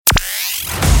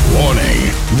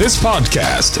This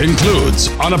podcast includes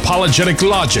unapologetic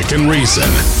logic and reason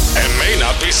and may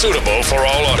not be suitable for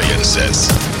all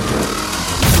audiences.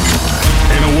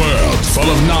 In a world full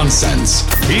of nonsense,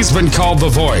 he's been called the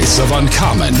voice of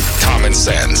uncommon common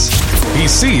sense. He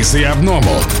sees the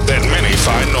abnormal that many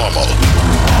find normal.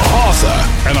 Author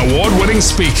and award-winning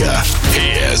speaker,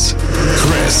 he is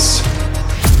Chris.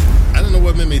 I don't know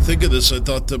what made me think of this. I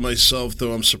thought to myself,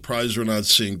 though, I'm surprised we're not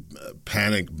seeing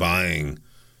panic buying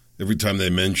every time they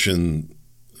mention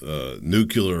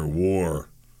nuclear war.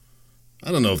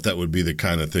 I don't know if that would be the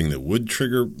kind of thing that would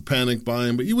trigger panic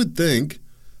buying, but you would think,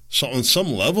 so on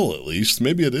some level at least,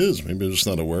 maybe it is. Maybe I'm just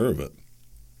not aware of it.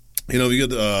 You know, you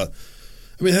get,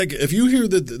 heck, if you hear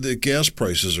that the gas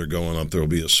prices are going up, there will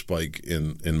be a spike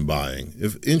in buying.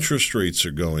 If interest rates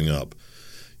are going up,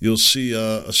 you'll see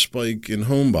a spike in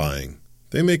home buying.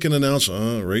 They make an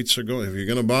announcement, rates are going, if you're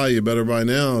going to buy, you better buy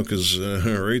now because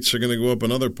rates are going to go up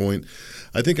another point.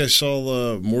 I think I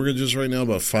saw mortgages right now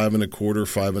about 5.25%,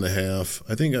 5.5%.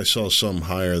 I think I saw some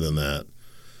higher than that.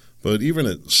 But even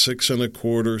at 6.25%,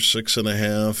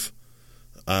 6.5%,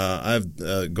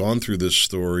 I've gone through this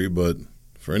story, but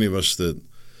for any of us that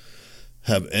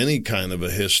have any kind of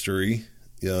a history,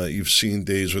 you've seen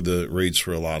days where the rates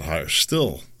were a lot higher.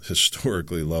 Still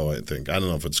historically low, I think. I don't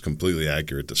know if it's completely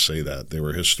accurate to say that. They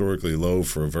were historically low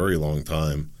for a very long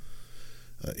time,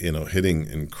 hitting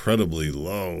incredibly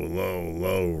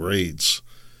low rates.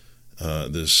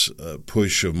 This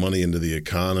push of money into the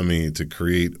economy to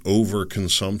create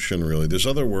overconsumption, really. There's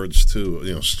other words, too.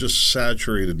 It's just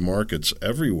saturated markets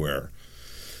everywhere.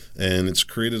 And it's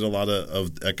created a lot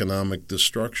of economic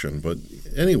destruction. But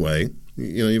anyway,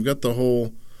 you've got the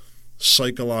whole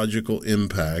psychological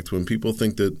impact when people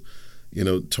think that,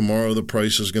 tomorrow the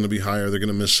price is going to be higher, they're going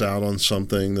to miss out on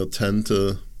something, they'll tend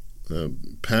to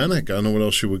panic. I don't know what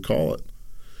else you would call it.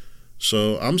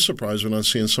 So I'm surprised we're not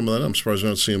seeing some of that. I'm surprised we're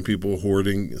not seeing people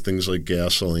hoarding things like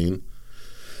gasoline.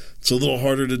 It's a little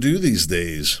harder to do these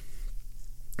days.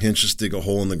 You can't just dig a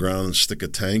hole in the ground and stick a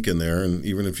tank in there, and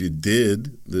even if you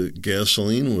did, the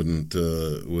gasoline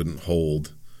wouldn't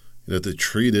hold. You'd have to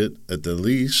treat it at the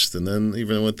least, and then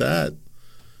even with that,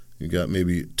 you got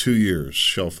maybe 2 years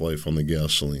shelf life on the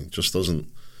gasoline. It just doesn't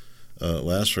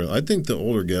last for. I think the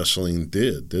older gasoline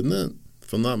didn't it?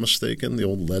 If I'm not mistaken, the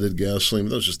old leaded gasoline.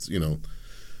 That was just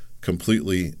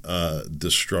completely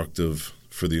destructive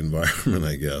for the environment,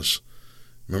 I guess.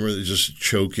 Remember, they're just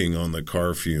choking on the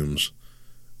car fumes.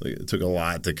 It took a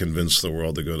lot to convince the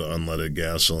world to go to unleaded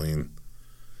gasoline.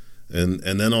 And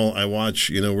then I watch,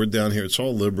 we're down here. It's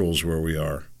all liberals where we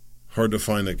are. Hard to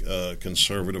find a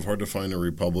conservative, hard to find a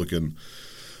Republican.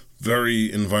 Very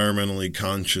environmentally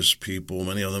conscious people,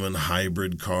 many of them in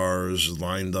hybrid cars,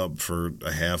 lined up for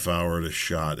a half hour at a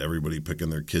shot, everybody picking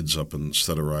their kids up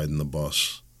instead of riding the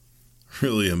bus.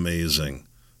 Really amazing.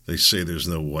 They say there's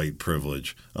no white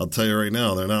privilege. I'll tell you right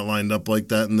now, they're not lined up like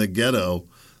that in the ghetto.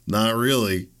 Not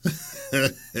really.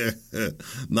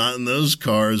 Not in those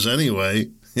cars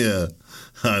anyway. Yeah,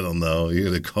 I don't know. You're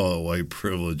going to call it white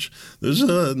privilege. There's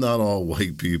not all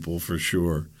white people for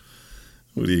sure.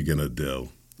 What are you going to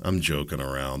do? I'm joking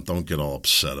around. Don't get all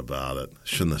upset about it.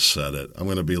 Shouldn't have said it. I'm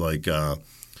going to be like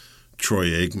Troy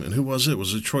Aikman. Who was it?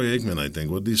 Was it Troy Aikman, I think?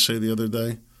 What did he say the other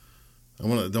day?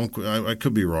 I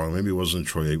could be wrong. Maybe it wasn't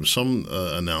Troy Aikman. Some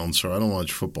announcer. I don't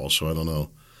watch football, so I don't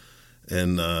know.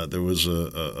 And there was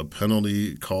a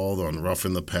penalty called on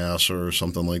roughing the passer or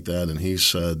something like that, and he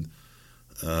said,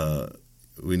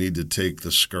 we need to take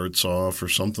the skirts off or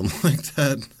something like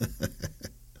that.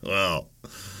 Well,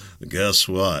 guess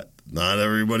what? Not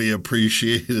everybody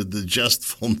appreciated the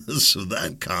jestfulness of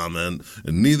that comment,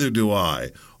 and neither do I.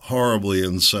 Horribly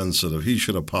insensitive. He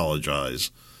should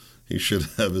apologize. He should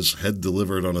have his head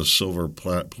delivered on a silver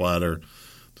platter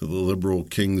to the liberal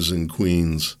kings and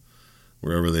queens,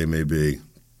 wherever they may be.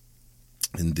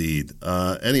 Indeed.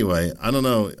 Anyway, I don't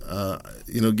know.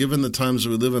 Given the times that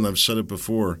we live in, I've said it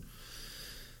before,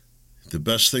 the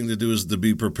best thing to do is to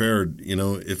be prepared.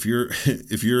 If you're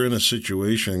in a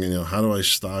situation, how do I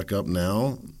stock up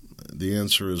now? The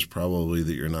answer is probably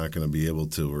that you're not going to be able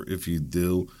to, or if you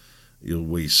do, you'll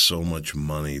waste so much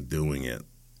money doing it,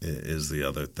 is the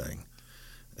other thing.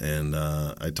 And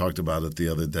I talked about it the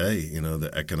other day, the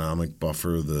economic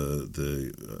buffer,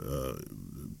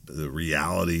 the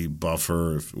reality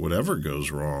buffer, if whatever goes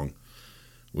wrong,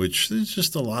 which there's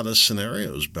just a lot of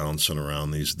scenarios bouncing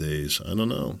around these days. I don't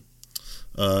know.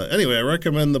 Anyway, I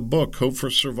recommend the book, Hope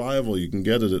for Survival. You can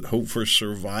get it at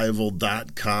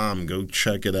hopeforsurvival.com. Go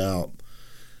check it out.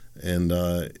 And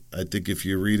I think if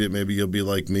you read it, maybe you'll be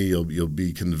like me. You'll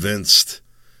be convinced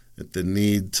at the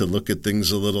need to look at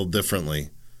things a little differently.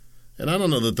 And I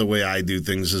don't know that the way I do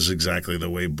things is exactly the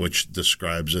way Butch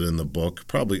describes it in the book.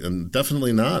 Probably, and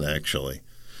definitely not, actually.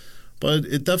 But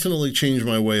it definitely changed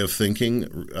my way of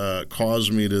thinking,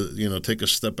 caused me to, take a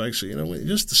step back and say,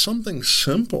 just something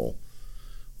simple.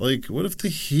 Like, what if the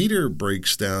heater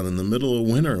breaks down in the middle of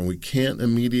winter and we can't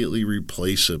immediately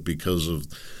replace it because of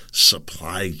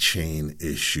supply chain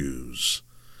issues,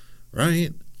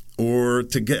 right? Or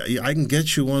I can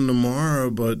get you one tomorrow,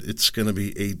 but it's going to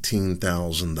be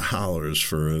 $18,000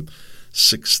 for a $6,000,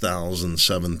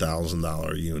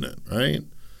 $7,000 unit, right?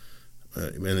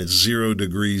 And it's 0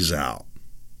 degrees out.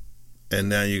 And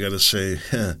now you got to say,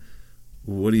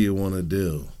 what do you want to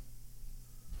do?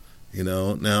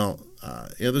 Now,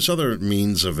 there's other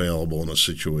means available in a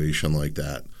situation like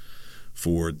that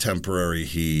for temporary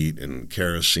heat and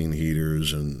kerosene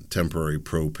heaters and temporary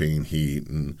propane heat.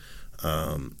 And,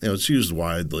 it's used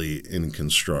widely in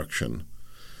construction.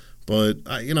 But,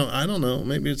 I don't know.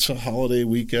 Maybe it's a holiday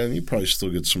weekend. You probably still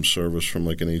get some service from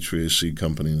like an HVAC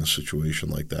company in a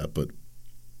situation like that. But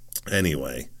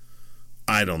anyway,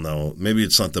 I don't know. Maybe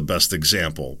it's not the best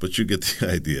example, but you get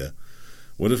the idea.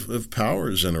 What if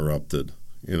power is interrupted?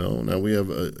 Now we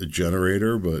have a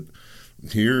generator, but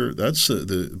here that's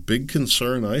the big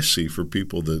concern I see for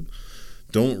people that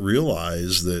don't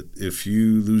realize that if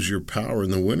you lose your power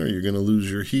in the winter, you're going to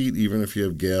lose your heat, even if you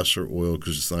have gas or oil,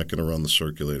 because it's not going to run the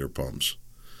circulator pumps.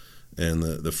 And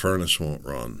the furnace won't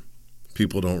run.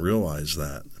 People don't realize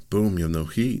that. Boom, you have no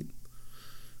heat.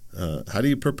 How do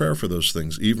you prepare for those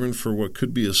things? Even for what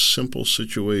could be a simple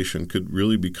situation could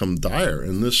really become dire.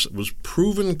 And this was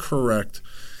proven correct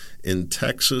in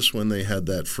Texas when they had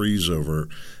that freeze over.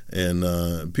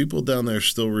 And people down there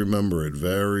still remember it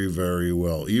very, very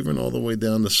well. Even all the way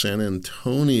down to San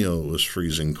Antonio, it was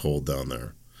freezing cold down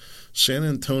there. San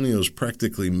Antonio is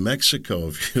practically Mexico,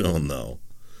 if you don't know.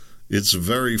 It's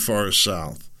very far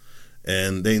south.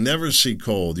 And they never see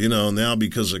cold, now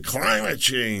because of climate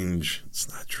change. It's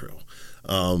not true.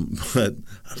 But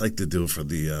I like to do it for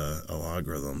the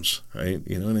algorithms, right?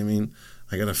 You know what I mean?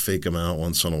 I got to fake them out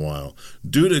once in a while.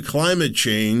 Due to climate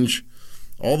change,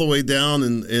 all the way down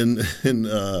in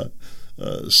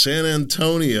San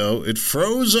Antonio, it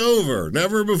froze over.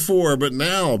 Never before, but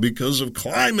now because of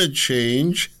climate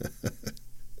change.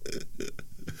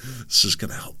 This is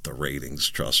going to help the ratings,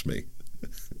 trust me.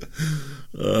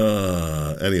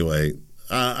 Anyway,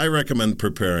 I recommend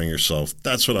preparing yourself.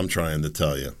 That's what I'm trying to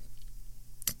tell you.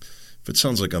 If it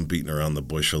sounds like I'm beating around the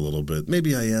bush a little bit,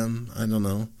 maybe I am. I don't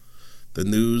know. The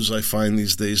news I find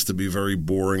these days to be very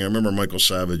boring. I remember Michael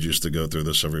Savage used to go through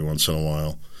this every once in a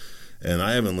while, and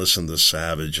I haven't listened to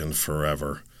Savage in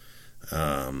forever.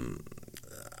 I'm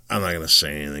not going to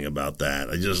say anything about that.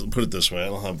 I just put it this way: I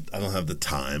don't have the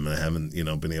time, and I haven't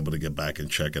been able to get back and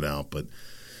check it out. But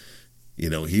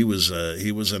he was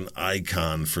an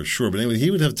icon for sure. But anyway,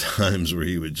 he would have times where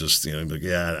he would just be like,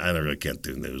 I can't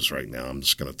do news right now. I'm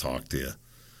just going to talk to you.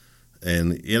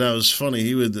 And, it was funny.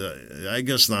 He would, I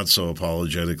guess not so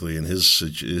apologetically in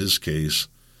his case,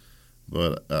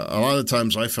 but a lot of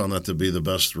times I found that to be the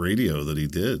best radio that he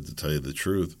did, to tell you the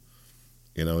truth.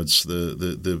 It's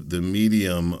the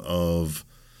medium of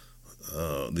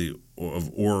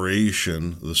of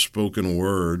oration, the spoken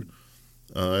word,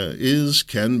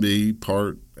 can be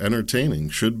part entertaining,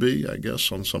 should be, I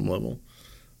guess, on some level.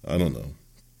 I don't know.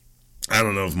 I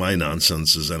don't know if my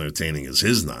nonsense is entertaining as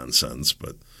his nonsense,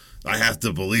 but I have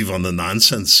to believe on the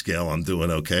nonsense scale I'm doing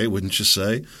okay, wouldn't you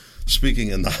say?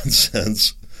 Speaking of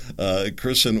nonsense,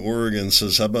 Chris in Oregon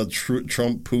says, how about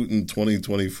Trump-Putin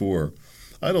 2024?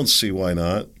 I don't see why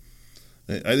not.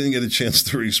 I didn't get a chance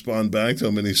to respond back to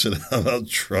him, and he said, how about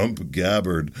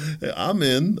Trump-Gabbard? I'm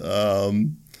in.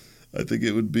 I think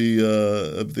it would be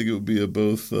a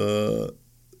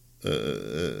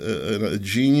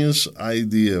genius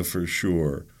idea for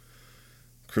sure.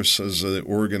 Chris says that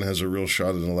Oregon has a real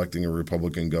shot at electing a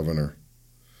Republican governor.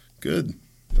 Good.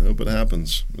 I hope it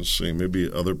happens. We'll see.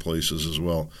 Maybe other places as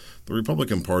well. The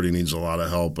Republican Party needs a lot of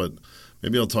help, but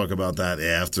maybe I'll talk about that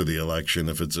after the election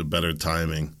if it's a better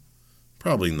timing.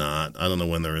 Probably not. I don't know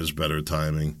when there is better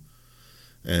timing.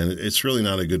 And it's really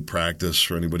not a good practice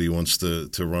for anybody who wants to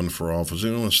run for office.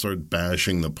 You don't want to start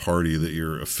bashing the party that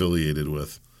you're affiliated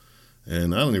with.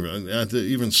 And I don't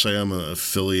even say I'm an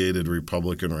affiliated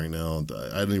Republican right now.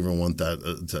 I don't even want that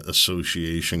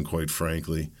association, quite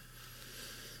frankly.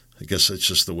 I guess that's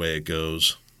just the way it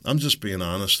goes. I'm just being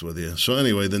honest with you. So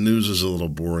anyway, the news is a little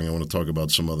boring. I want to talk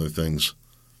about some other things.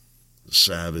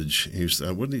 Savage,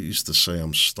 what did he used to say?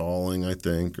 I'm stalling, I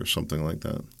think, or something like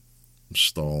that. I'm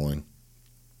stalling.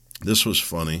 This was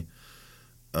funny.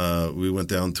 We went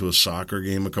down to a soccer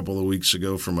game a couple of weeks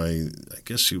ago for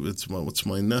what's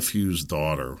my nephew's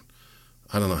daughter.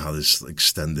 I don't know how this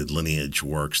extended lineage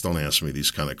works. Don't ask me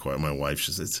these kind of questions. My wife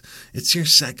says, it's your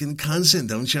second cousin.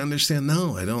 Don't you understand?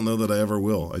 No, I don't know that I ever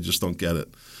will. I just don't get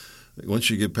it. Once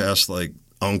you get past,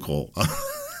 uncle,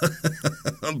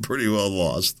 I'm pretty well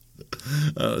lost.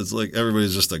 It's like everybody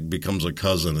just becomes a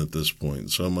cousin at this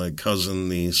point. So my cousin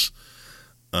niece,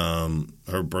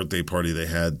 her birthday party they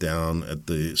had down at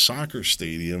the soccer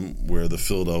stadium where the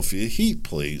Philadelphia Heat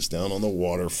plays, down on the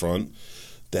waterfront,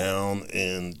 down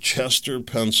in Chester,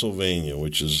 Pennsylvania,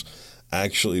 which is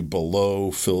actually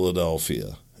below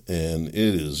Philadelphia. And it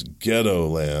is ghetto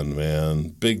land, man,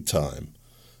 big time.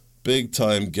 Big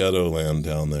time ghetto land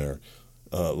down there.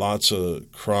 Lots of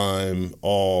crime,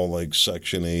 all like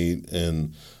Section 8,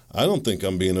 and I don't think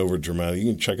I'm being over dramatic.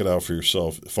 You can check it out for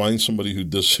yourself. Find somebody who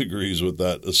disagrees with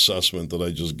that assessment that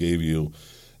I just gave you,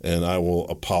 and I will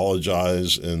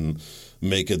apologize and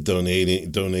make a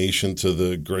donation to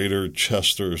the Greater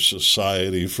Chester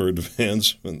Society for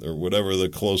Advancement or whatever the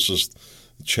closest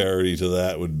charity to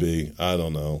that would be. I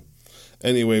don't know.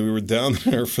 Anyway, we were down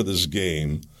there for this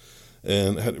game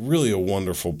and had really a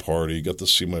wonderful party. Got to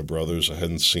see my brothers I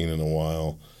hadn't seen in a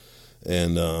while.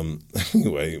 And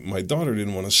anyway, my daughter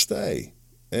didn't want to stay.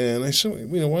 And I said,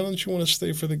 why don't you want to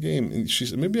stay for the game? And she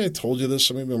said, maybe I told you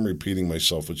this, or maybe I'm repeating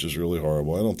myself, which is really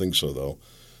horrible. I don't think so, though.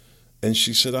 And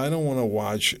she said, I don't want to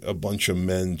watch a bunch of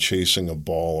men chasing a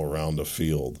ball around a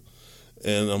field.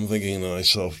 And I'm thinking to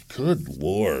myself, good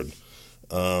Lord.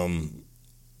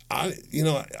 I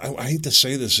hate to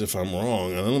say this if I'm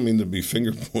wrong, and I don't mean to be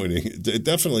finger pointing. It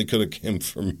definitely could have come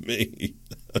from me.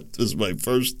 This is my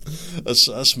first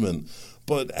assessment.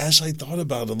 But as I thought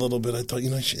about it a little bit, I thought,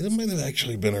 it might have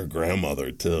actually been her grandmother,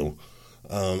 too.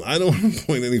 I don't want to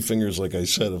point any fingers, like I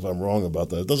said, if I'm wrong about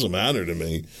that. It doesn't matter to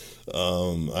me.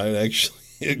 I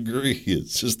actually agree.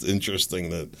 It's just interesting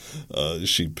that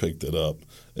she picked it up.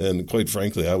 And quite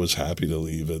frankly, I was happy to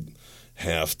leave at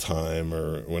halftime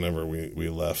or whenever we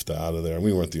left out of there.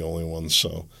 We weren't the only ones,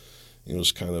 so it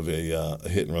was kind of a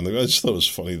hit and run. I just thought it was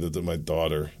funny that my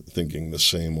daughter thinking the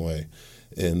same way.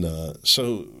 And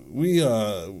so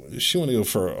she wanted to go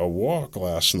for a walk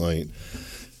last night.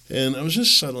 And I was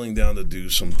just settling down to do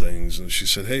some things. And she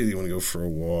said, hey, do you want to go for a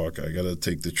walk? I got to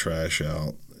take the trash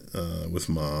out with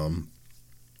Mom.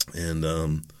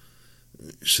 And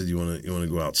she said, you want to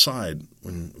go outside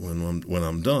when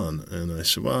I'm done? And I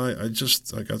said, well,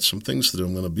 I got some things to do.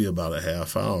 I'm going to be about a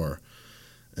half hour.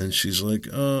 And she's like,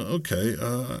 okay,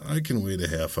 I can wait a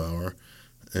half hour.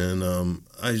 And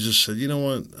I just said, you know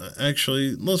what?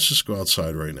 Actually, let's just go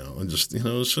outside right now. And just,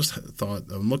 it's just thought.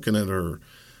 I'm looking at her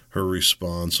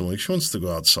response. I'm like, she wants to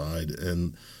go outside.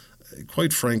 And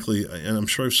quite frankly, and I'm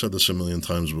sure I've said this a million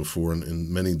times before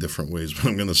in many different ways, but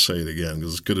I'm going to say it again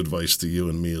because it's good advice to you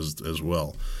and me as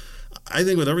well. I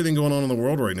think with everything going on in the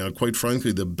world right now, quite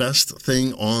frankly, the best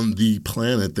thing on the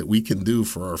planet that we can do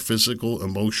for our physical,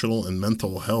 emotional, and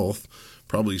mental health,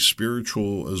 probably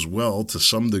spiritual as well to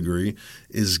some degree,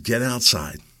 is get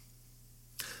outside.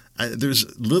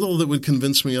 There's little that would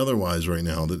convince me otherwise right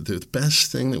now. The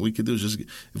best thing that we could do is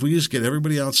if we just get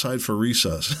everybody outside for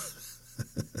recess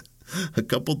a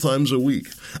couple times a week,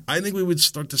 I think we would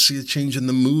start to see a change in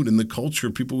the mood and the culture.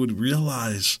 People would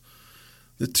realize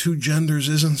the two genders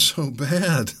isn't so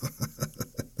bad.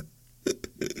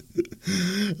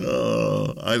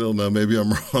 I don't know. Maybe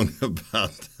I'm wrong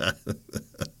about that.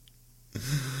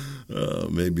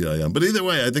 Maybe I am. But either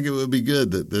way, I think it would be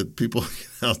good that people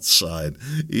get outside.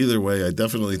 Either way, I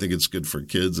definitely think it's good for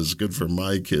kids. It's good for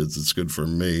my kids. It's good for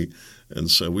me. And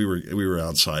so we were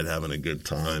outside having a good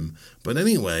time. But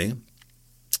anyway,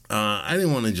 I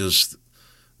didn't want to just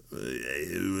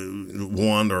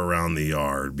wander around the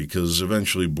yard because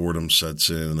eventually boredom sets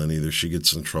in and then either she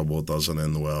gets in trouble, it doesn't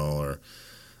end well, or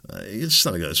it's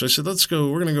not good. So I said,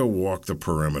 we're going to go walk the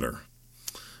perimeter.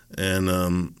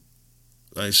 And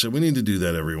I said, we need to do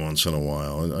that every once in a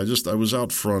while. And I was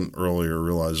out front earlier,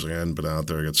 realizing I hadn't been out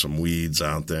there. I got some weeds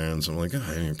out there. And so I'm like,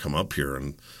 I didn't come up here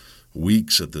in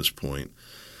weeks at this point.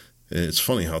 And it's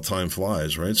funny how time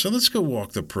flies, right? So let's go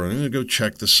walk the perimeter, go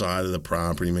check the side of the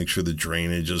property, make sure the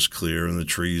drainage is clear and the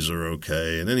trees are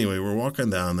okay. And anyway, we're walking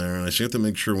down there, and I said, you have to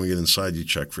make sure when we get inside you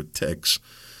check for ticks.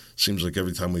 Seems like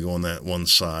every time we go on that one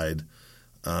side,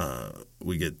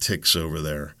 we get ticks over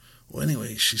there. Well,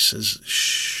 anyway, she says,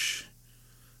 shh.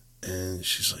 And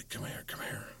she's like, come here.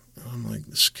 And I'm like,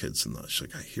 this kid's nuts. She's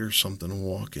like, I hear something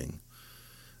walking.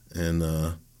 And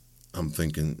I'm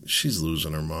thinking, she's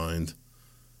losing her mind.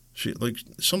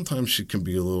 Sometimes she can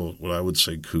be a little, what I would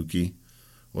say, kooky.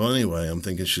 Well, anyway, I'm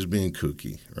thinking she's being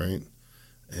kooky, right?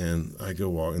 And I go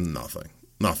walking,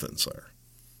 nothing's there.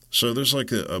 So there's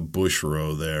like a bush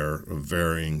row there of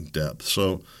varying depth.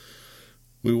 So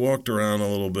we walked around a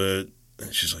little bit,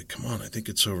 and she's like, come on, I think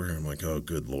it's over here. I'm like, oh,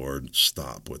 good Lord,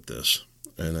 stop with this.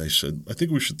 And I said, I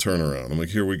think we should turn around. I'm like,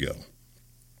 here we go.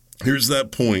 Here's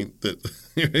that point that,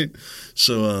 right?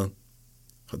 So,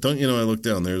 don't you know, I look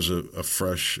down, there's a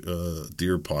fresh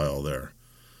deer pile there.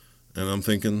 And I'm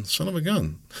thinking, son of a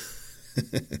gun.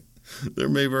 There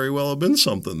may very well have been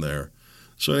something there.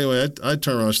 So anyway, I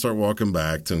turn around, I start walking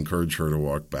back to encourage her to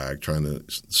walk back, trying to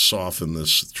soften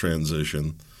this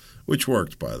transition, which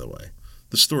worked, by the way.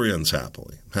 The story ends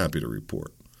happily. I'm happy to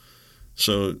report.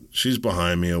 So she's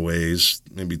behind me a ways,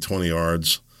 maybe 20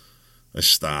 yards. I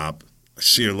stop. I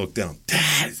see her look down.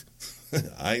 Dad!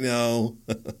 I know.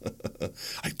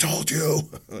 I told you.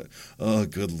 Oh,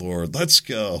 good Lord. Let's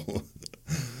go.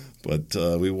 But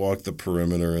we walked the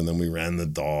perimeter, and then we ran the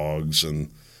dogs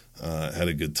and had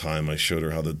a good time. I showed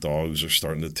her how the dogs are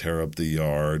starting to tear up the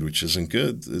yard, which isn't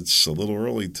good. It's a little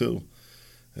early, too.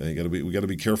 We got to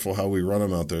be careful how we run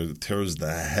them out there. It tears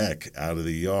the heck out of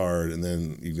the yard, and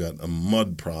then you've got a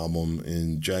mud problem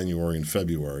in January and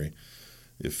February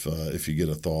if you get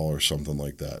a thaw or something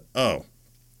like that. Oh,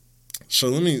 so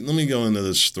let me go into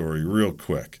this story real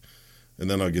quick, and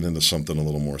then I'll get into something a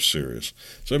little more serious.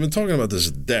 So I've been talking about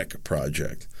this deck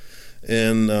project,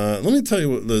 and let me tell you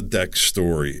what the deck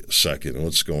story a second and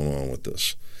what's going on with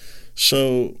this.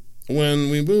 So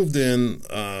when we moved in,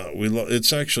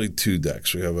 it's actually two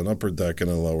decks. We have an upper deck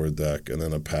and a lower deck, and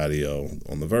then a patio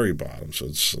on the very bottom. So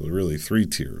it's really 3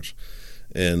 tiers.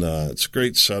 And it's a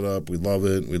great setup. We love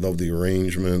it. We love the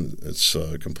arrangement. It's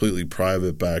completely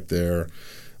private back there.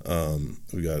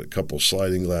 We got a couple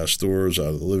sliding glass doors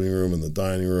out of the living room and the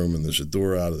dining room, and there's a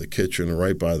door out of the kitchen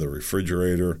right by the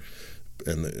refrigerator.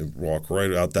 And walk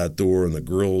right out that door, and the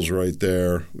grill's right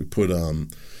there. We put a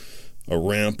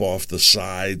ramp off the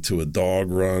side to a dog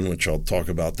run, which I'll talk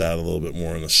about that a little bit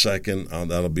more in a second.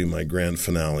 That'll be my grand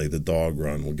finale, the dog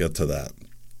run. We'll get to that.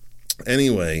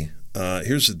 Anyway,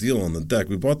 here's the deal on the deck.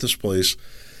 We bought this place,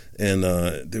 and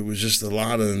there was just a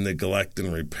lot of neglect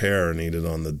and repair needed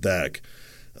on the deck,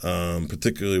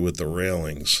 particularly with the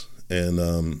railings.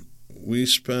 And we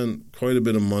spent quite a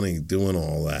bit of money doing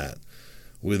all that.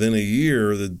 Within a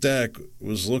year, the deck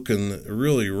was looking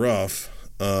really rough.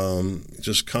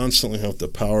 Just constantly have to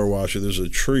power wash it. There's a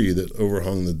tree that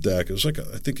overhung the deck. It was like,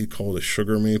 I think he called it a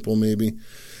sugar maple maybe.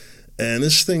 And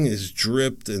this thing is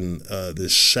dripped in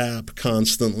this sap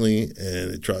constantly,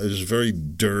 and it was a very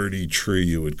dirty tree,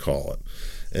 you would call it.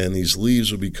 And these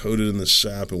leaves would be coated in the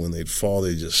sap, and when they'd fall,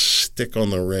 they'd just stick on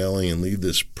the railing and leave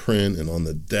this print, and on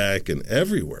the deck and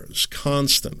everywhere. It was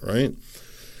constant, right?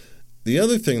 The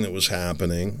other thing that was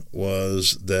happening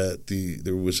was that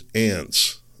there was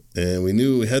ants, and we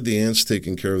knew we had the ants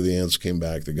taken care of. The ants came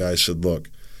back. The guy said, look,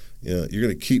 you're going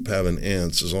to keep having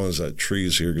ants as long as that tree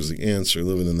is here, because the ants are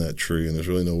living in that tree, and there's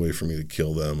really no way for me to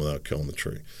kill them without killing the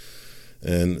tree.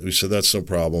 And we said, that's no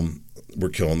problem. We're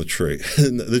killing the tree.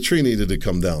 The tree needed to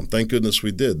come down. Thank goodness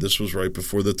we did. This was right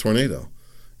before the tornado.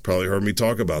 Probably heard me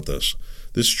talk about this.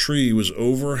 This tree was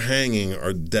overhanging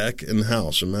our deck and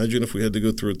house. Imagine if we had to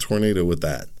go through a tornado with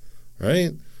that,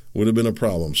 right? Would have been a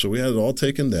problem. So we had it all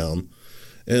taken down,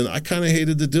 and I kind of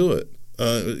hated to do it.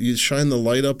 You shine the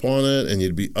light up on it, and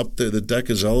you'd be up there. The deck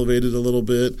is elevated a little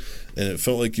bit, and it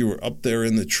felt like you were up there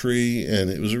in the tree, and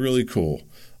it was really cool.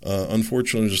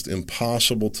 Unfortunately, it was just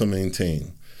impossible to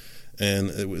maintain.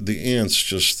 And the ants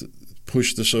just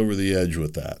pushed us over the edge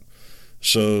with that.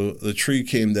 So the tree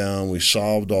came down, we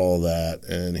solved all that,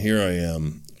 and here I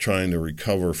am trying to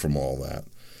recover from all that.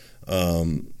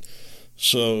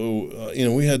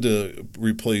 We had to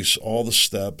replace all the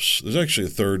steps. There's actually a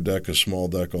third deck, a small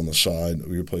deck on the side.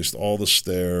 We replaced all the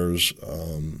stairs,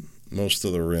 most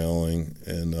of the railing,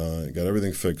 and got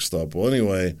everything fixed up. Well,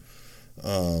 anyway,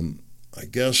 I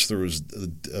guess there was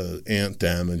ant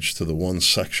damage to the one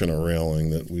section of railing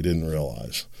that we didn't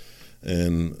realize.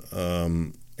 And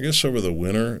I guess over the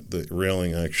winter, the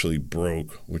railing actually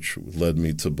broke, which led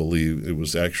me to believe it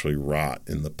was actually rot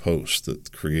in the post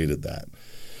that created that.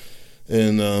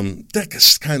 And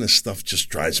that kind of stuff just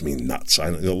drives me nuts.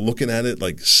 Looking at it,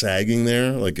 like sagging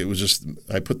there, like it was just,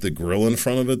 I put the grill in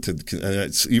front of it,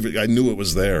 and I knew it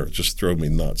was there. It just drove me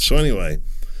nuts. So anyway,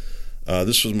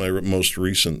 this was my most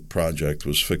recent project,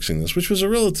 was fixing this, which was a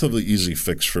relatively easy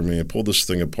fix for me. I pulled this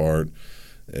thing apart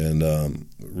and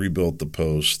rebuilt the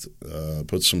post,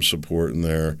 put some support in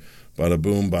there. Bada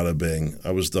boom, bada bing.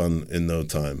 I was done in no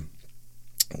time.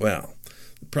 Well,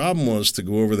 the problem was to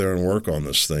go over there and work on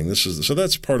this thing. So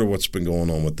that's part of what's been going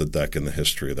on with the deck and the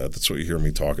history of that. That's what you hear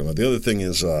me talking about. The other thing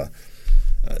is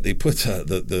they put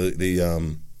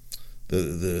the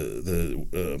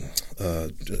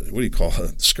what do you call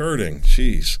it? Skirting.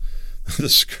 Jeez, the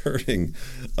skirting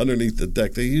underneath the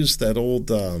deck. They used that old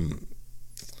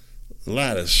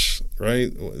lattice,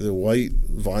 right? The white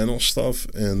vinyl stuff,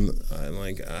 and I'm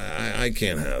like, I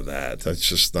can't have that. That's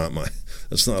just not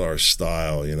that's not our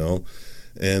style, you know.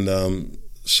 And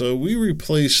so we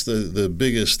replaced the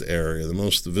biggest area, the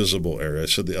most visible area. I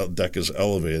said the deck is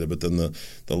elevated, but then the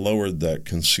lower deck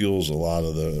conceals a lot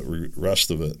of the rest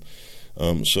of it.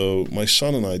 So my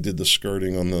son and I did the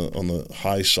skirting on the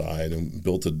high side and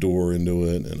built a door into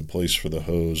it and a place for the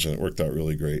hose, and it worked out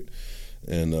really great.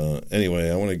 And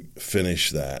anyway, I want to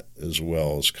finish that as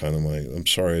well as kind of I'm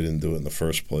sorry I didn't do it in the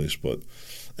first place, but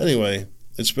anyway,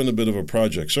 it's been a bit of a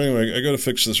project. So anyway, I got to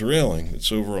fix this railing.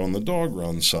 It's over on the dog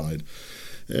run side.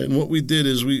 And what we did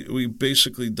is we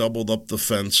basically doubled up the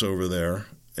fence over there,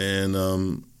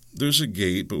 and there's a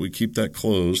gate, but we keep that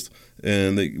closed,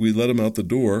 and we let them out the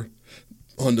door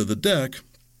onto the deck,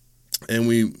 and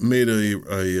we made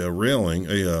a railing,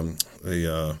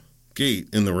 a gate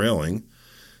in the railing,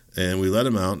 and we let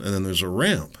them out, and then there's a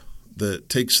ramp that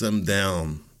takes them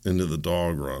down into the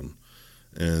dog run.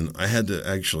 And I had to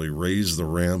actually raise the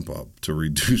ramp up to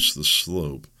reduce the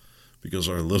slope because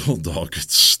our little dog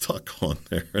gets stuck on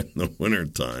there in the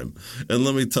wintertime. And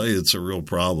let me tell you, it's a real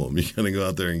problem. You got to go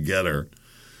out there and get her.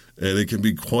 And it can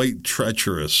be quite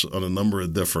treacherous on a number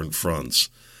of different fronts.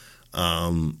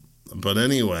 But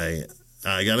anyway,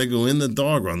 I got to go in the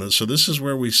dog run. So this is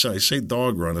where I say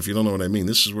dog run, if you don't know what I mean.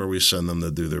 This is where we send them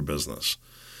to do their business.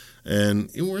 And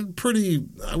we're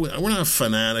not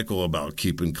fanatical about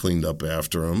keeping cleaned up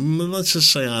after them. Let's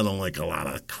just say I don't like a lot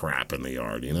of crap in the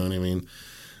yard, you know what I mean?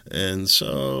 And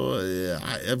so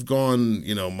I've gone,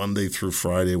 Monday through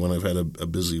Friday when I've had a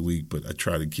busy week, but I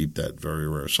try to keep that very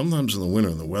rare. Sometimes in the winter,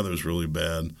 the weather's really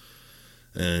bad,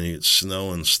 and you get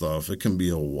snow and stuff. It can be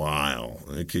a while.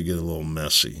 It could get a little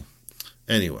messy.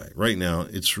 Anyway, right now,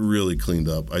 it's really cleaned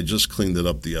up. I just cleaned it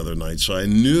up the other night, so I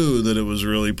knew that it was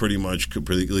really pretty much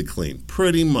completely clean.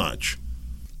 Pretty much.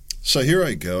 So here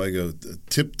I go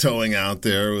tiptoeing out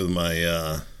there with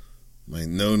my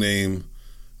no-name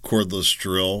cordless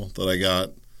drill that I got,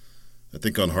 I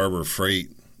think, on Harbor Freight.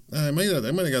 I might have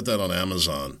got that on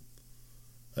Amazon.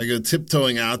 I go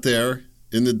tiptoeing out there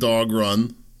in the dog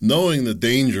run, knowing the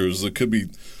dangers that could be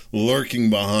lurking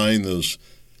behind those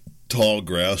tall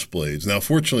grass blades. Now,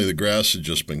 fortunately, the grass had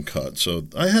just been cut, so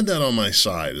I had that on my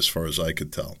side as far as I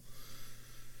could tell.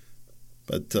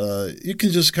 But you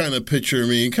can just kind of picture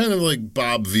me, kind of like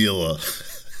Bob Vila.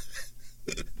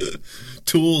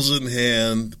 Tools in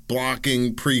hand,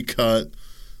 blocking, pre-cut,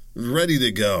 ready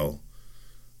to go.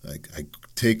 I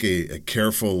take a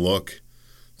careful look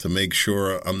to make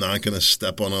sure I'm not going to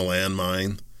step on a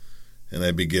landmine, and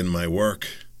I begin my work.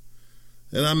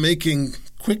 And I'm making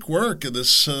quick work of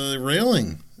this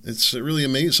railing. It's really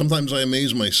amazing. Sometimes I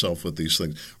amaze myself with these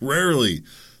things. Rarely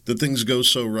do things go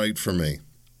so right for me.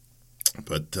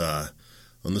 But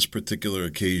on this particular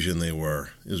occasion, they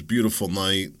were. It was a beautiful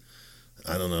night.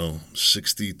 I don't know,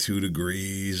 62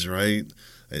 degrees, right?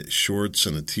 I had shorts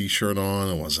and a T-shirt on.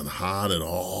 It wasn't hot at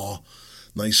all.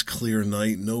 Nice clear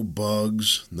night, no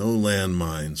bugs, no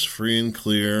landmines, free and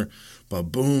clear.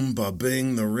 Ba-boom,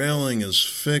 ba-bing, the railing is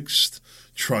fixed.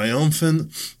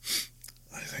 Triumphant.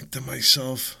 I think to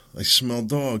myself, I smell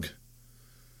dog.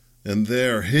 And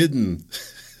there, hidden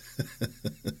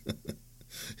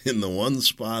in the one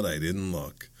spot I didn't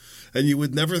look. And you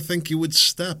would never think you would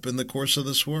step in the course of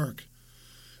this work.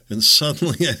 And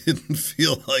suddenly I didn't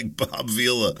feel like Bob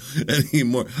Vila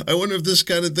anymore. I wonder if this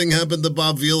kind of thing happened to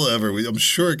Bob Vila ever. I'm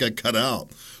sure it got cut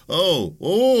out. Oh.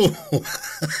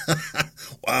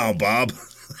 Wow, Bob.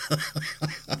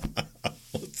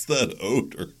 What's that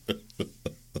odor?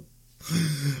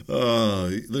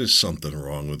 There's something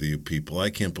wrong with you people. I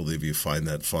can't believe you find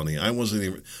that funny.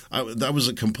 That was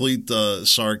a complete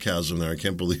sarcasm there. I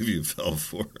can't believe you fell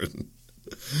for it.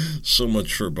 So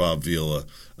much for Bob Vila.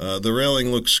 The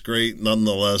railing looks great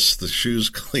nonetheless. The shoes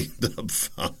cleaned up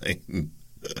fine.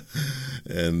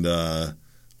 And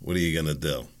what are you going to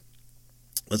do?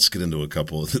 Let's get into a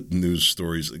couple of news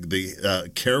stories.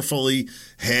 The carefully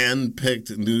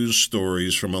hand-picked news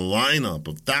stories from a lineup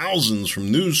of thousands from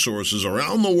news sources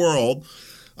around the world.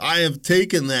 I have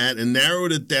taken that and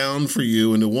narrowed it down for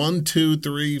you into 1, 2,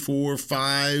 3, 4,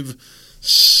 5,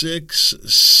 6,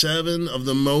 7 of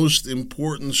the most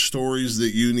important stories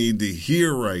that you need to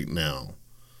hear right now.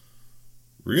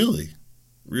 Really,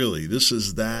 this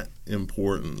is that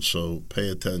important, so pay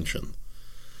attention.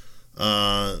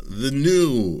 The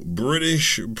new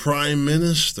British Prime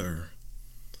Minister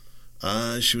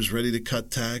She was ready to cut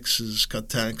taxes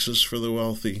for the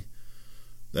wealthy.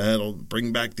 That'll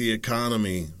bring back the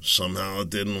economy. Somehow it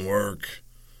didn't work.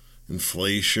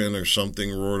 Inflation or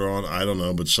something roared on. I don't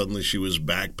know, but suddenly she was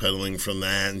backpedaling from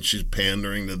that, and she's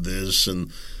pandering to this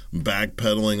and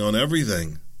backpedaling on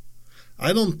everything.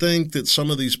 I don't think that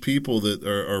some of these people that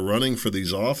are running for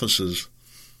these offices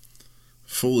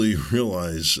fully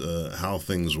realize how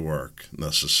things work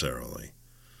necessarily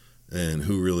and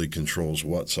who really controls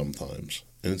what sometimes.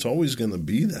 And it's always going to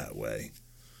be that way.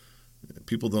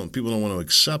 People don't want to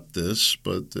accept this,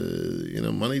 but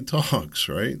money talks,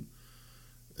 right?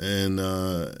 And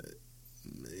the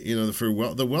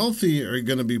wealthy are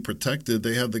going to be protected.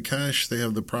 They have the cash, they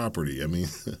have the property. I mean,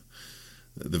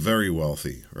 the very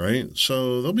wealthy, right?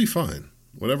 So they'll be fine,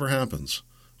 whatever happens.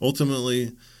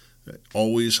 Ultimately, it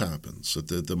always happens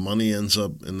that the money ends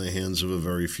up in the hands of a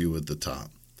very few at the top.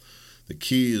 The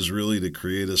key is really to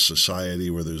create a society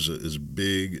where there's as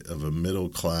big of a middle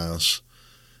class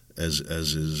as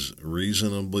is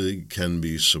reasonably can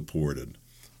be supported.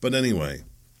 But anyway,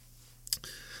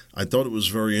 I thought it was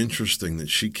very interesting that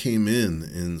she came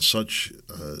in such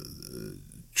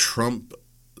Trump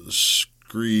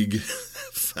Krieg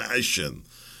fashion.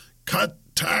 Cut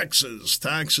taxes.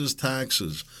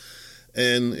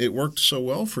 And it worked so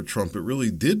well for Trump. It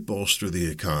really did bolster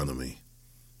the economy.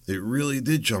 It really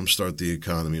did jumpstart the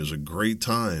economy. It was a great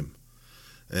time.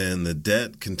 And the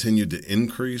debt continued to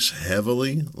increase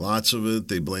heavily. Lots of it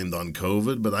they blamed on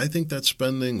COVID, but I think that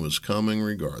spending was coming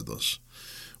regardless.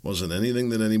 Wasn't anything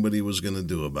that anybody was going to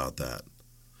do about that.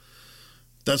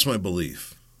 That's my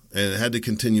belief. And it had to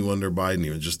continue under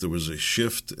Biden. There was a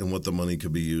shift in what the money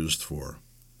could be used for.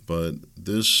 But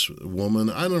this woman,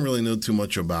 I don't really know too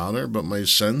much about her, but my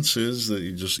sense is that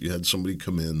you had somebody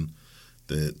come in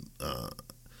that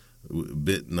a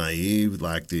bit naive,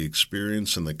 lacked the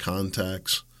experience and the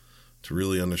contacts to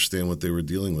really understand what they were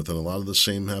dealing with. And a lot of the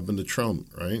same happened to Trump,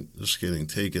 right? Just getting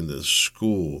taken to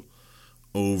school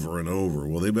over and over.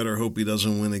 Well, they better hope he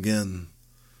doesn't win again,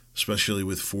 especially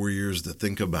with 4 years to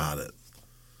think about it.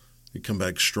 He come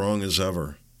back strong as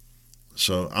ever.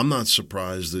 So I'm not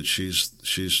surprised that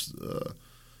she's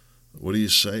what do you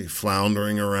say,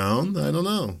 floundering around? I don't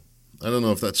know. I don't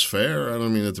know if that's fair. I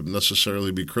don't mean it to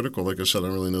necessarily be critical. Like I said, I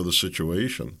don't really know the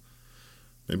situation.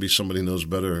 Maybe somebody knows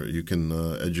better. You can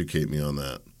educate me on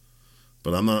that.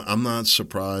 But I'm not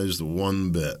surprised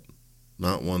one bit.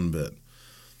 Not one bit.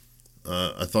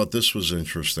 I thought this was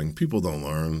interesting. People don't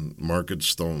learn.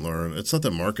 Markets don't learn. It's not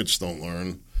that markets don't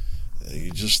learn.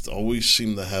 You just always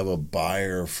seem to have a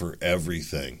buyer for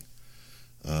everything.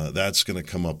 That's going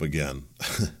to come up again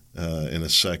in a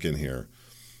second here.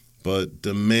 But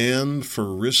demand for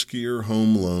riskier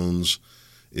home loans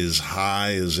is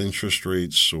high as interest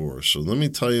rates soar. So let me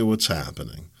tell you what's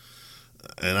happening.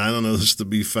 And I don't know this to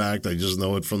be fact. I just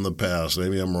know it from the past.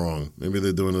 Maybe I'm wrong. Maybe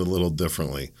they're doing it a little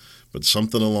differently. But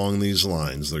something along these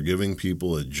lines. They're giving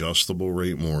people adjustable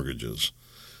rate mortgages.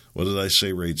 What did I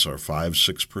say rates are?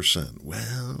 5-6%.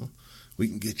 Well, we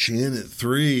can get you in at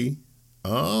 3%.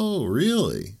 Oh,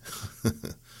 really?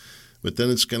 But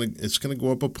then it's gonna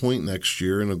go up a point next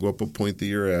year, and it'll go up a point the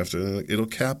year after, and it'll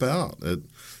cap out at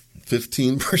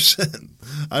 15%.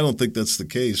 I don't think that's the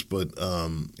case, but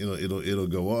it'll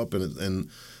go up, and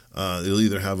it'll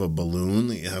either have a balloon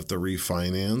that you have to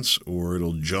refinance, or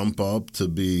it'll jump up to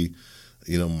be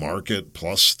market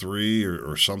 +3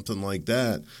 or something like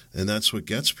that. And that's what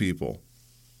gets people.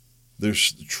 They're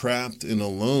trapped in a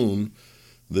loan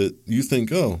that you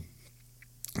think,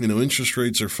 interest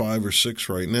rates are 5 or 6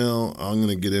 right now. I'm going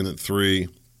to get in at 3.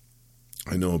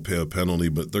 I know I'll pay a penalty,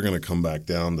 but they're going to come back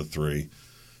down to 3.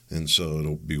 And so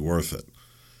it'll be worth it.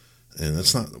 And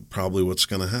that's not probably what's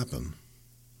going to happen.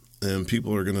 And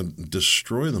people are going to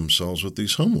destroy themselves with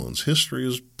these home loans. History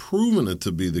has proven it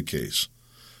to be the case.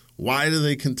 Why do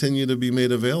they continue to be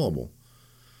made available?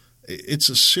 It's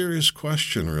a serious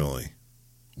question, really.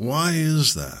 Why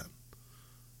is that?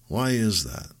 Why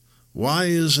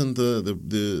isn't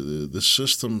the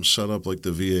system set up like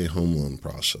the VA home loan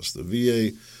process? The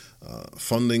VA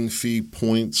funding fee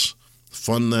points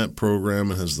fund that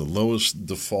program. It has the lowest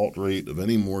default rate of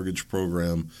any mortgage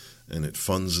program, and it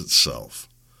funds itself.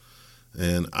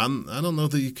 And I don't know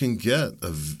that you can get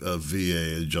a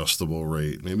VA adjustable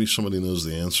rate. Maybe somebody knows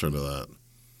the answer to that.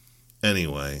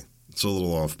 Anyway, it's a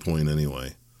little off point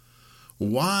anyway.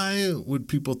 Why would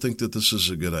people think that this is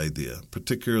a good idea?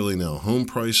 Particularly now, home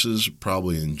prices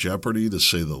probably in jeopardy, to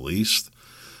say the least.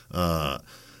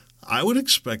 I would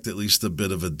expect at least a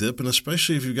bit of a dip, and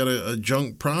especially if you've got a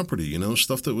junk property,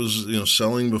 stuff that was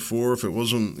selling before. If it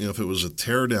wasn't, if it was a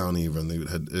teardown, even they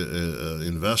had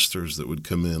investors that would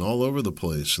come in all over the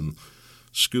place and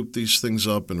scoop these things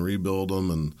up and rebuild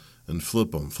them and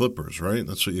flip them. Flippers, right?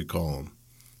 That's what you call them.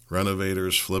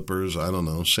 Renovators, flippers, I don't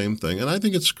know, same thing. And I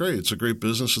think it's great. It's a great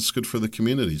business. It's good for the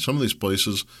community. Some of these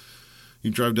places, you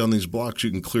drive down these blocks,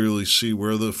 you can clearly see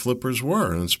where the flippers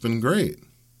were, and it's been great.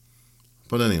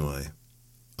 But anyway,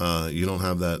 you don't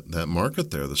have that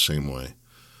market there the same way.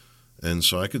 And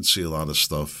so I could see a lot of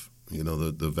stuff,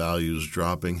 the values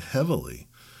dropping heavily.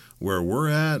 Where we're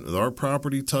at, with our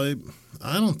property type,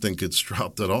 I don't think it's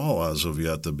dropped at all as of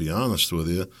yet, to be honest with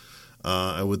you.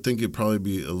 I would think it'd probably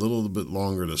be a little bit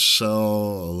longer to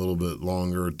sell, a little bit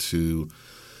longer to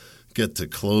get to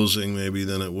closing maybe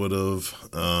than it would have.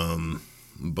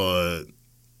 But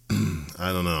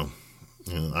I don't know.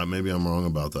 Maybe I'm wrong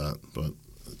about that, but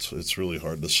it's really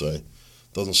hard to say.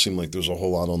 Doesn't seem like there's a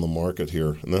whole lot on the market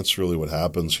here, and that's really what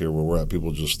happens here where we're at.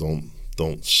 People just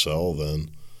don't sell then.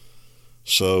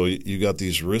 So you got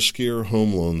these riskier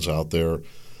home loans out there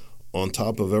on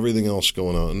top of everything else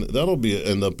going on. And that'll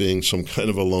end up being some kind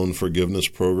of a loan forgiveness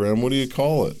program. What do you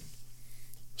call it?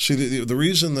 See, the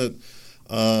reason that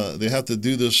they have to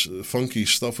do this funky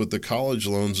stuff with the college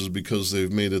loans is because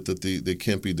they've made it that they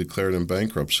can't be declared in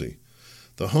bankruptcy.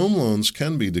 The home loans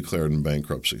can be declared in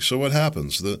bankruptcy. So what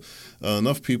happens?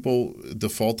 Enough people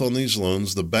default on these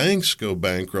loans, the banks go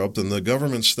bankrupt, and the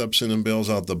government steps in and bails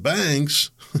out the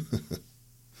banks,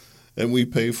 and we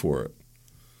pay for it.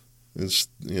 It's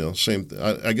same.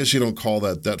 I guess you don't call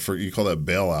that you call that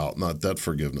bailout, not debt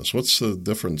forgiveness. What's the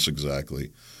difference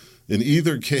exactly? In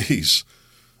either case,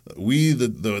 we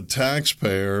the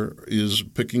taxpayer is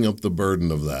picking up the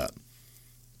burden of that.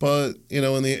 But, in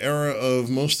the era of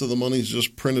most of the money's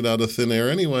just printed out of thin air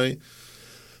anyway,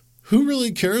 who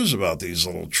really cares about these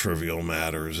little trivial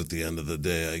matters at the end of the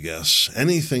day, I guess?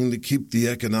 Anything to keep the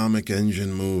economic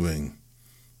engine moving.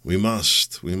 We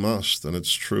must, and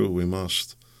it's true, we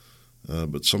must.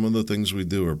 But some of the things we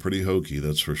do are pretty hokey,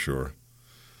 that's for sure.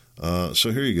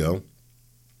 So here you go.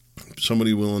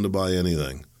 Somebody willing to buy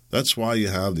anything. That's why you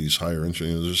have these higher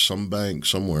interest. There's some bank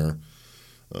somewhere,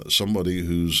 somebody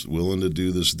who's willing to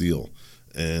do this deal,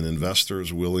 and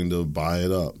investors willing to buy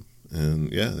it up. And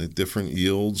different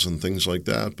yields and things like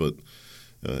that, but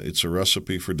it's a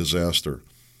recipe for disaster.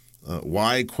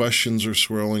 Why questions are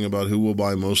swirling about who will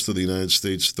buy most of the United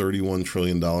States' $31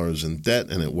 trillion in debt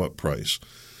and at what price.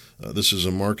 This is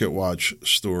a Market Watch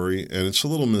story, and it's a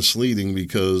little misleading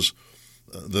because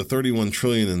the $31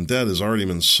 trillion in debt has already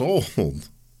been sold.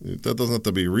 That doesn't have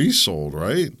to be resold,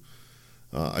 right?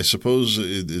 I suppose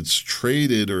it's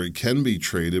traded or it can be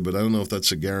traded, but I don't know if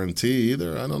that's a guarantee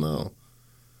either. I don't know.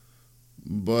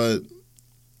 But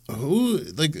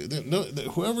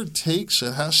whoever takes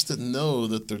it has to know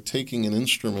that they're taking an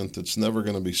instrument that's never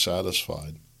going to be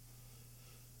satisfied.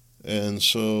 And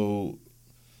so,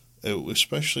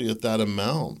 especially at that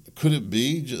amount, could it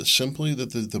be just simply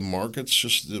that the market's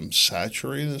just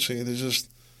saturated and saying there's just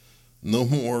no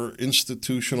more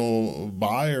institutional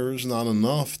buyers, not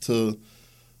enough to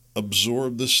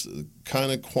absorb this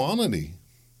kind of quantity?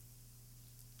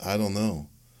 I don't know.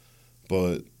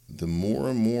 But the more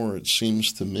and more it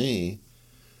seems to me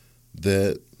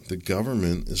that the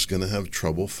government is going to have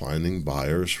trouble finding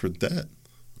buyers for debt.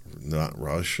 Not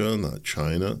Russia, not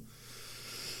China.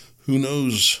 Who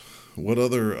knows what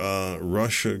other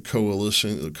Russia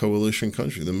coalition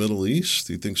country? The Middle East?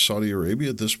 Do you think Saudi Arabia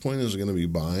at this point is going to be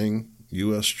buying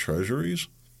U.S. treasuries?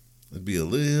 I'd be a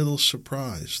little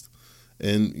surprised.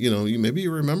 And, maybe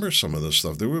you remember some of this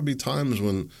stuff. There would be times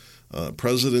when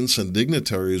presidents and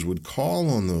dignitaries would call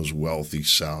on those wealthy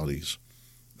Saudis.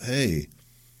 Hey,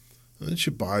 why don't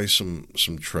you buy some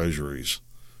treasuries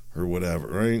or whatever,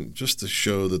 right? Just to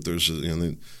show that there's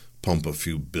they pump a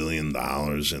few $1 billion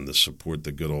in to support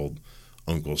the good old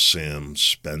Uncle Sam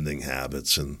spending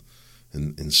habits and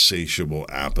insatiable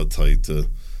appetite to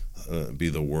be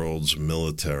the world's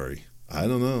military. I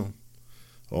don't know.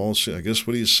 I guess,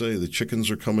 what do you say? The chickens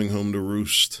are coming home to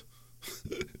roost.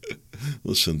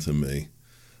 Listen to me.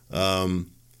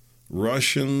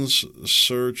 Russians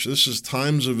search. This is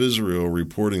Times of Israel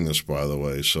reporting this, by the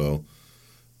way, so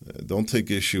don't take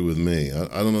issue with me.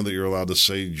 I don't know that you're allowed to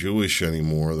say Jewish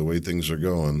anymore the way things are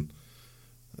going.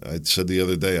 I said the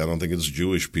other day, I don't think it's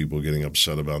Jewish people getting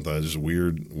upset about that. It's just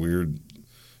weird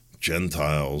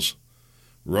Gentiles.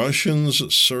 Russians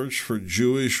search for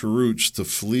Jewish roots to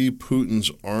flee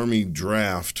Putin's army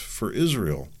draft for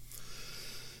Israel.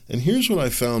 And here's what I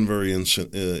found very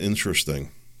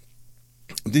interesting.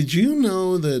 Did you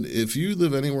know that if you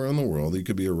live anywhere in the world, you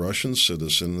could be a Russian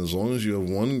citizen as long as you have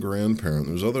one grandparent?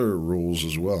 There's other rules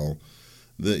as well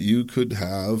that you could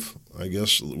have, I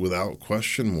guess, without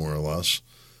question, more or less,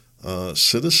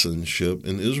 citizenship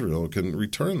in Israel, can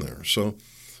return there. So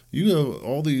you have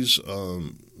all these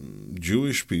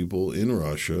Jewish people in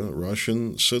Russia,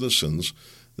 Russian citizens,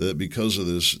 that because of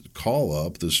this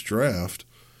call-up, this draft,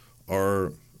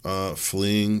 are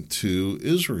fleeing to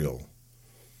Israel.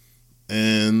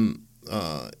 And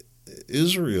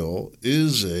Israel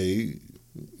is a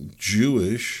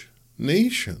Jewish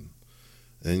nation.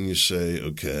 And you say,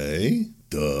 okay,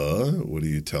 duh, what are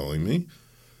you telling me?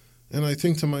 And I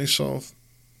think to myself,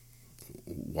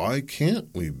 why can't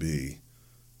we be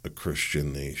a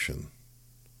Christian nation?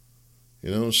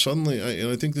 You know, suddenly,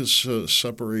 I think this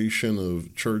separation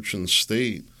of church and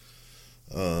state,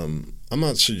 I'm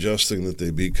not suggesting that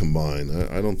they be combined.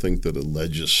 I don't think that a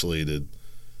legislated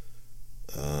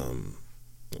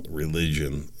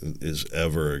religion is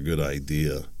ever a good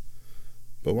idea.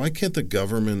 But why can't the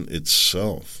government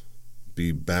itself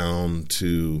be bound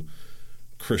to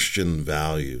Christian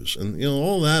values? And, you know,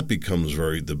 all that becomes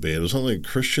very debatable. It's not like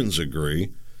Christians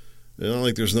agree. It's not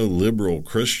like there's no liberal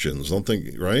Christians. Don't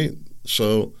think, right?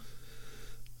 So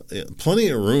plenty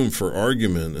of room for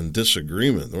argument and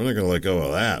disagreement. We're not going to let go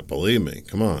of that, believe me.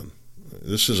 Come on.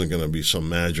 This isn't going to be some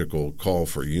magical call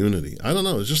for unity. I don't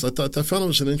know. It's just I found it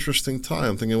was an interesting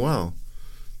time. I'm thinking, wow,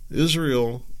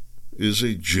 Israel is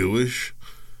a Jewish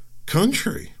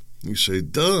country. You say,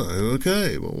 duh,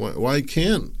 okay. Well, why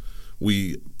can't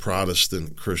we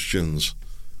Protestant Christians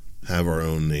have our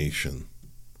own nation?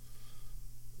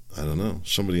 I don't know.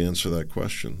 Somebody answer that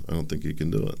question. I don't think you can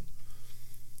do it.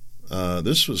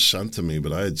 This was sent to me,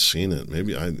 but I had seen it.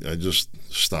 Maybe I just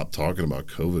stopped talking about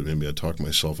COVID. Maybe I talked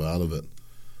myself out of it.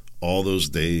 All those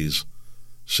days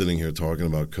sitting here talking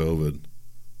about COVID,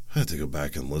 I had to go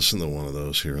back and listen to one of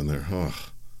those here and there.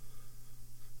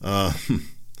 I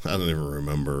don't even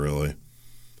remember, really.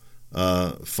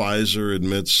 Pfizer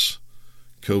admits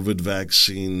COVID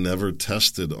vaccine never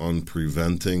tested on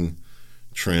preventing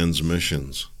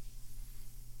transmissions.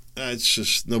 It's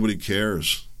just nobody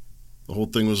cares. The whole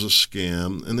thing was a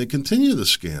scam, and they continue the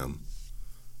scam.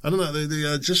 I don't know.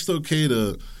 They just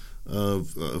okayed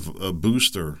a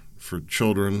booster for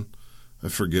children. I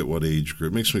forget what age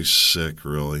group. It makes me sick,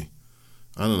 really.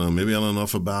 I don't know. Maybe I don't know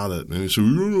enough about it. Maybe so.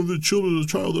 You don't know the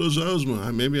child that has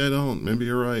asthma. Maybe I don't. Maybe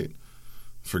you're right.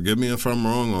 Forgive me if I'm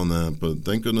wrong on that, but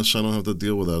thank goodness I don't have to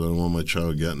deal with that. I don't want my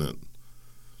child getting it.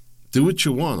 Do what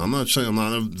you want. I'm not saying I'm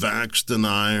not a vax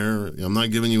denier. I'm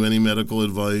not giving you any medical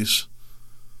advice.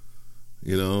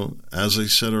 You know, as I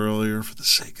said earlier, for the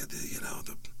sake of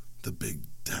the big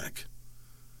tech,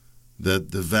 that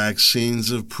the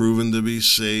vaccines have proven to be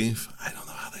safe. I don't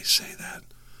know how they say that.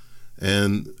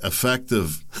 And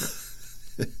effective.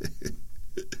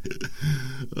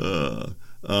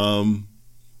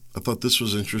 I thought this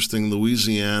was interesting.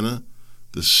 Louisiana,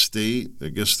 the state, I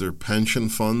guess their pension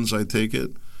funds, I take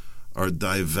it, are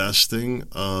divesting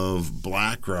of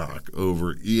BlackRock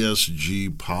over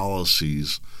ESG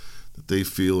policies that they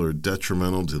feel are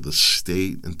detrimental to the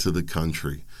state and to the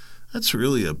country. That's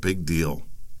really a big deal.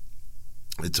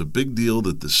 It's a big deal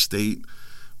that the state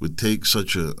would take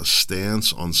such a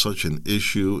stance on such an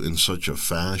issue in such a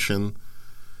fashion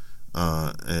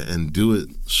and do it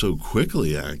so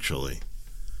quickly, actually.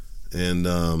 And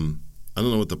I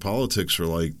don't know what the politics are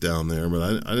like down there,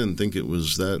 but I didn't think it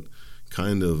was that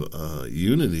kind of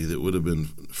unity that would have been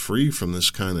free from this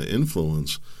kind of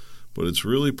influence. But it's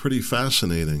really pretty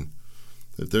fascinating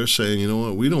that they're saying, you know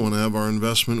what, we don't want to have our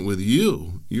investment with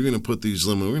you. You're going to put these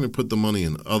limits. We're going to put the money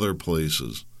in other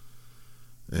places.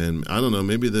 And I don't know,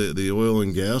 maybe the oil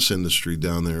and gas industry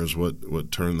down there is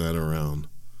what turned that around.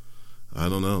 I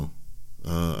don't know.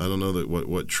 I don't know that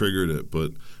what triggered it,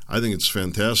 but I think it's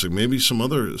fantastic. Maybe some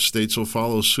other states will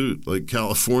follow suit, like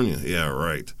California. Yeah,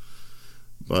 right.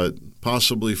 But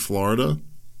possibly Florida,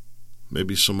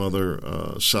 maybe some other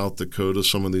South Dakota,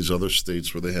 some of these other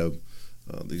states where they have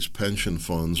these pension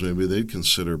funds, maybe they'd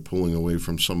consider pulling away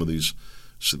from some of these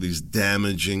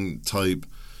damaging type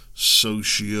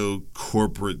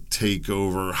socio-corporate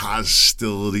takeover,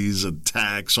 hostilities,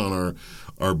 attacks on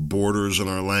our borders and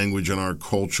our language and our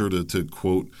culture, to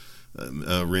quote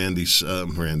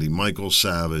Michael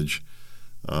Savage.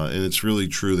 And it's really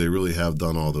true. They really have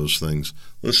done all those things.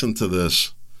 Listen to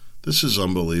this. This is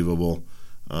unbelievable.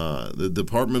 The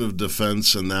Department of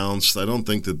Defense announced, I don't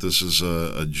think that this is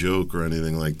a joke or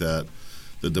anything like that.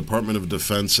 The Department of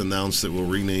Defense announced it will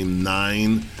rename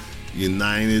 9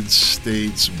 United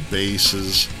States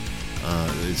bases.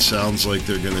 It sounds like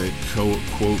they're going to,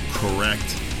 quote,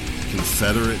 correct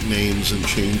Confederate names and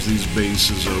change these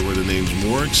bases over to names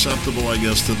more acceptable, I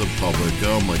guess, to the public.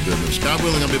 Oh, my goodness. God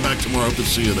willing, I'll be back tomorrow. Hope to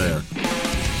see you there.